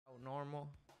normal.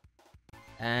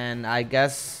 And I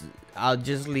guess I'll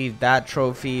just leave that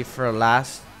trophy for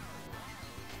last.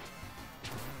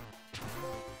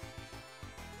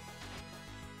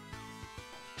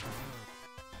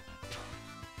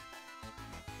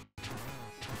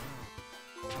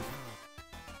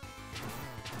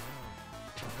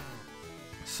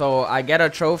 So I get a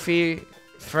trophy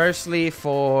firstly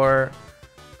for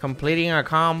completing a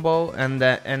combo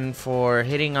and for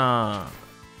hitting a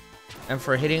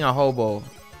hobo.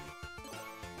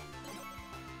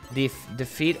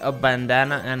 Defeat a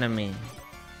bandana enemy.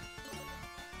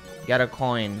 Get a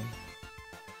coin.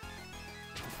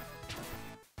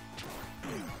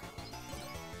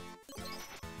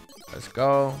 Let's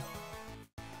go.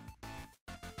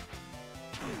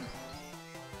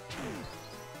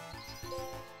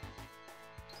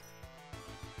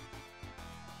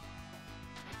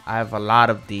 I have a lot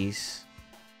of these.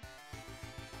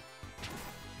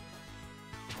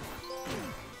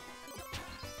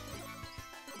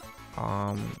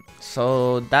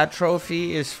 So that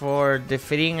trophy is for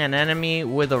defeating an enemy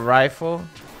with a rifle.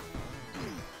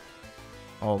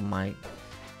 Oh my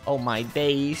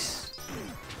days.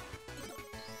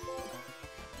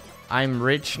 I'm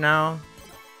rich now.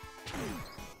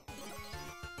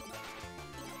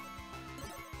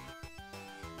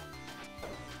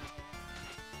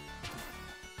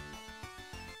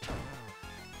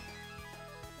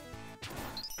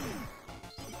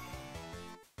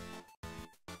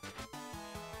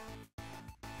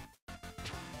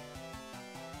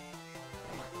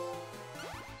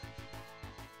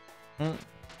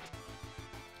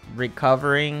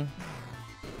 Recovering.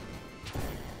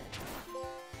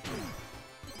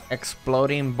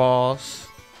 Exploding balls.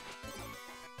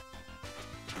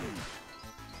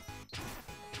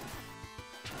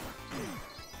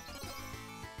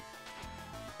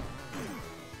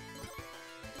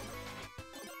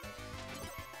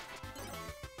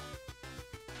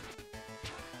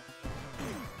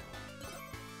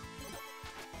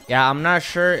 Yeah, I'm not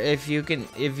sure if you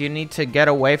need to get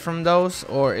away from those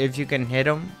or if you can hit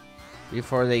them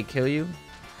before they kill you.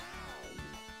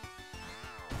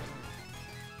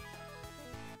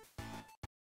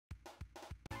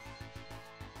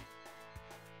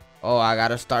 Oh, I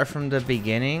gotta start from the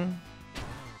beginning.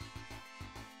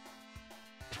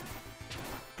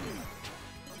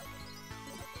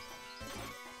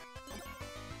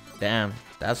 Damn,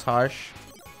 that's harsh.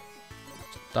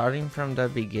 Starting from the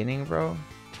beginning, bro.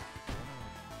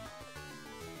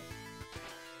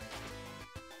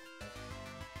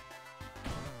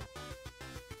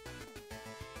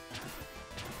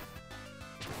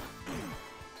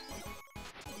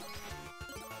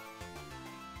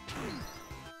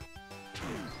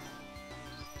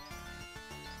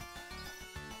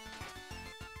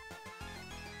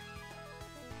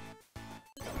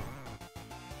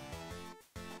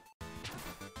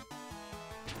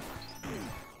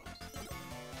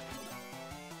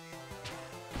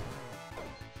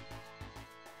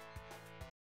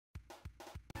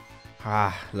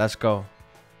 Let's go.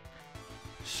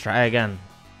 Let's try again.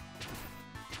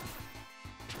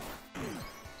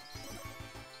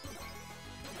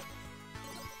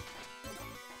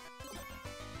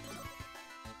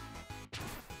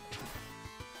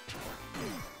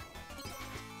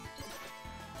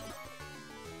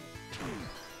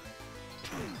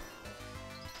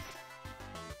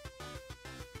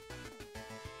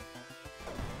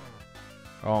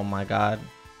 Oh my god.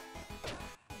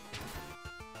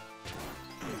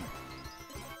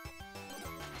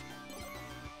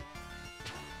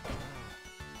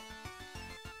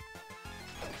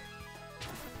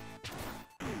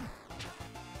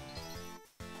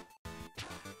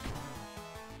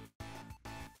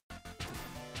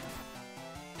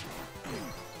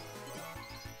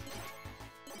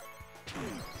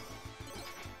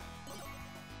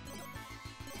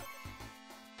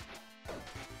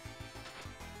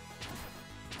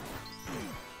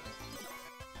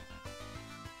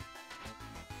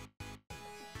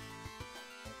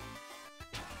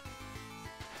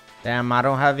 Damn, I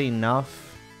don't have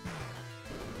enough.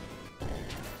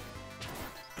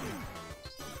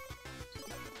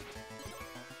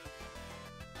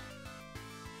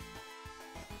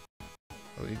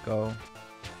 Here we go.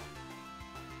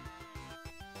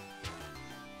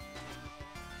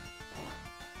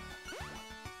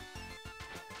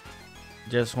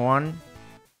 Just one.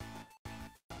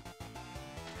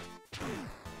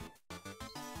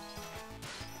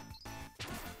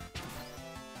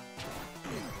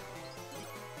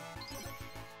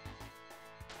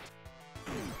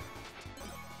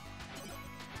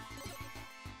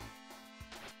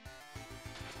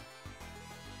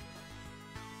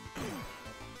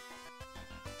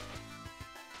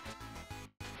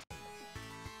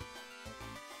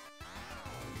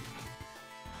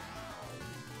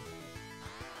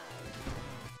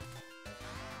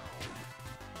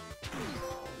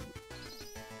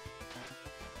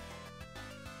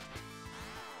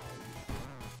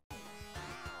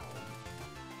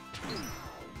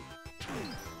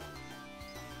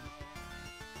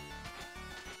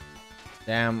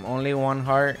 Damn, only one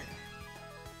heart.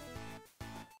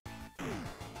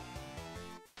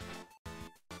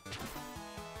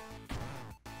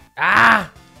 Ah!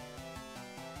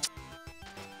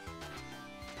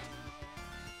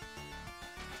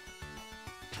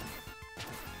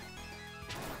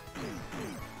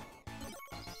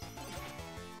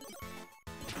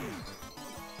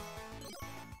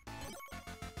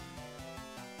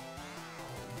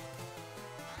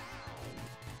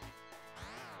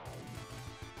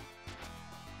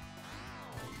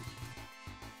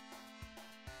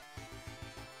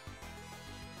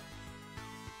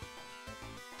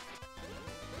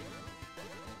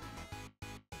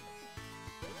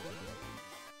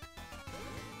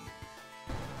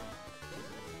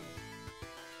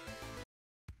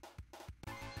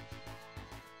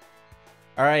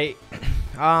 All right.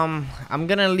 I'm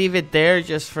gonna leave it there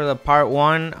just for the part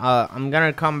 1. I'm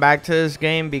gonna come back to this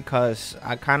game because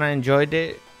I kind of enjoyed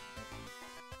it.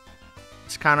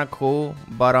 It's kind of cool,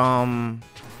 but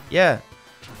yeah.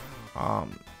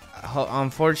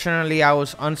 Unfortunately I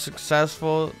was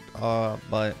unsuccessful,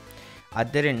 but I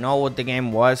didn't know what the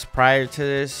game was prior to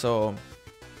this, so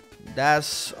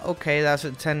that's okay. That's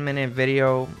a 10-minute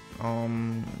video.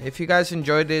 If you guys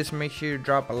enjoyed this, make sure you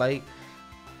drop a like,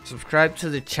 subscribe to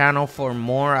the channel for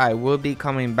more. I will be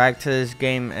coming back to this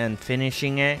game and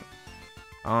finishing it.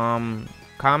 Comment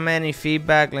any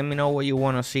feedback, let me know what you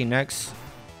want to see next.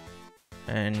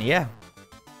 And yeah,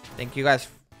 thank you guys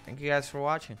for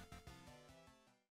watching.